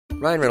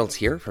Ryan Reynolds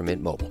here from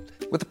Mint Mobile.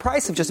 With the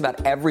price of just about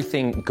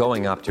everything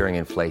going up during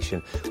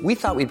inflation, we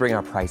thought we'd bring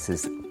our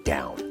prices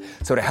down.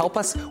 So to help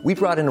us, we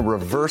brought in a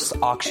reverse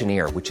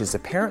auctioneer, which is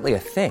apparently a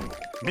thing.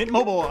 Mint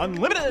Mobile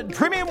Unlimited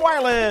Premium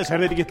Wireless. How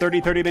to get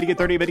 30, 30, bit to get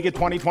 30, bit to get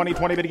 20, 20,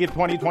 20, bit to get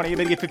 20, 20,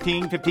 bit to get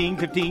 15, 15,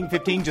 15,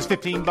 15, just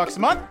 $15 a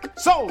month?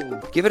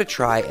 Sold! Give it a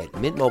try at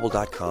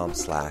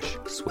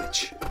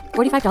mintmobile.com/switch.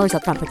 $45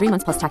 up front for 3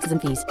 months plus taxes and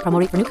fees. Promo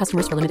rate for new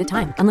customers for limited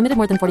time. Unlimited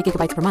more than 40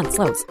 gigabytes per month.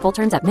 Slows full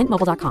terms at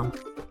mintmobile.com.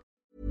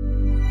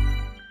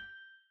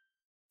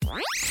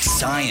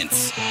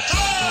 Science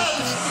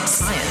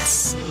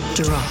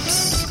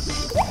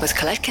Drops with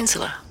Colette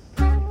Kinsella.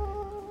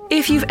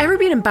 If you've ever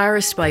been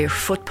embarrassed by your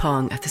foot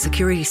pong at the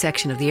security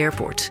section of the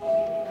airport,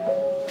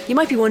 you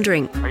might be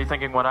wondering, are you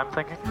thinking what I'm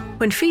thinking?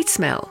 When feet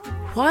smell,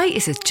 why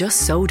is it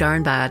just so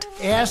darn bad?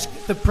 Ask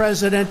the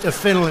President of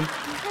Finland.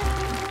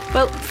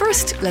 Well,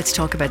 first, let's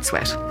talk about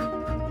sweat.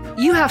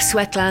 You have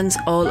sweat glands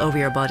all over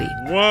your body.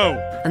 Whoa!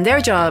 And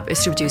their job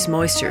is to produce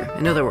moisture,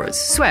 in other words,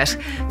 sweat,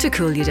 to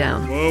cool you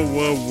down. Whoa,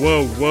 whoa,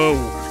 whoa, whoa.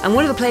 And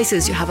one of the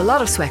places you have a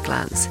lot of sweat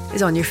glands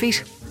is on your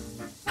feet.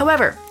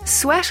 However,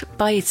 sweat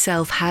by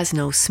itself has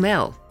no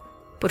smell.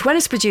 But when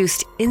it's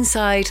produced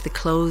inside the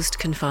closed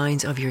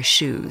confines of your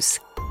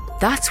shoes,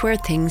 that's where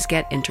things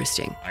get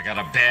interesting. I got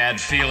a bad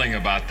feeling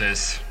about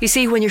this. You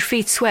see, when your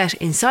feet sweat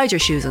inside your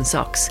shoes and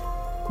socks,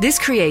 this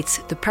creates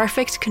the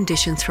perfect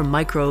conditions for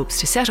microbes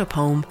to set up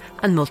home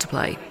and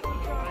multiply.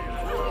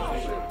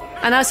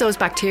 And as those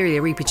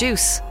bacteria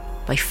reproduce,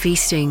 by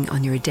feasting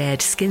on your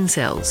dead skin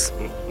cells,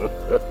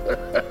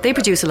 they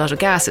produce a lot of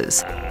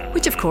gases,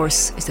 which of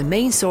course is the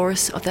main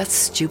source of that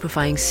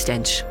stupefying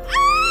stench.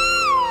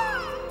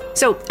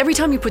 So every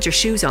time you put your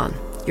shoes on,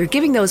 you're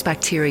giving those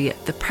bacteria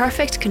the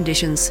perfect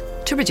conditions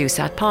to produce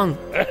that pong.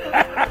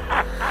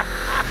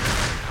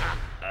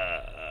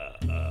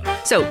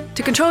 So,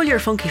 to control your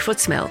funky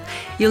foot smell,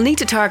 you'll need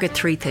to target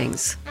 3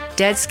 things: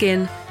 dead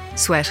skin,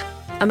 sweat,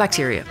 and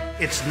bacteria.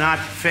 It's not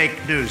fake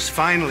news,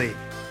 finally.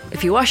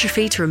 If you wash your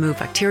feet to remove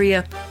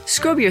bacteria,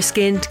 scrub your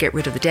skin to get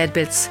rid of the dead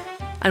bits,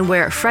 and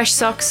wear fresh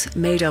socks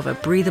made of a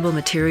breathable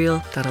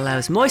material that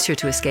allows moisture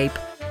to escape,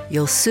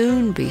 you'll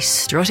soon be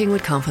strutting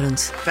with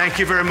confidence. Thank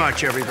you very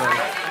much, everybody.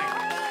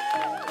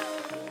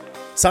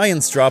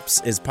 Science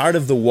Drops is part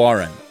of The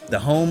Warren, the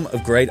home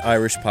of great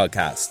Irish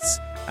podcasts.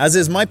 As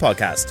is my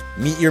podcast,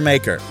 Meet Your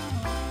Maker.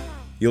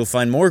 You'll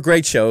find more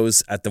great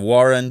shows at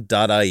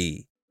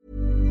thewarren.ie.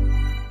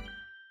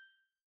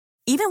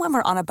 Even when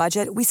we're on a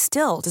budget, we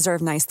still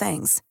deserve nice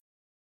things.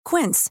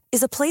 Quince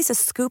is a place to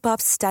scoop up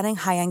stunning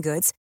high-end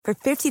goods for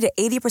 50 to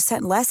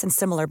 80% less than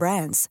similar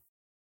brands.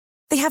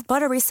 They have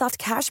buttery soft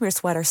cashmere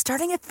sweaters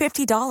starting at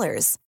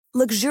 $50,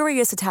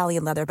 luxurious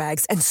Italian leather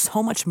bags, and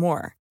so much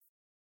more.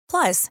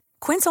 Plus,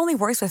 Quince only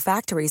works with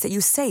factories that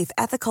use safe,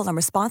 ethical, and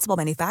responsible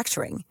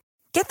manufacturing.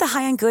 Get the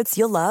high-end goods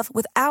you'll love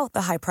without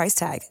the high price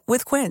tag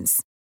with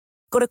Quince.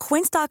 Go to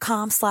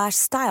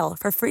quince.com/style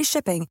for free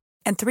shipping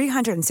and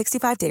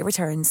 365-day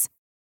returns.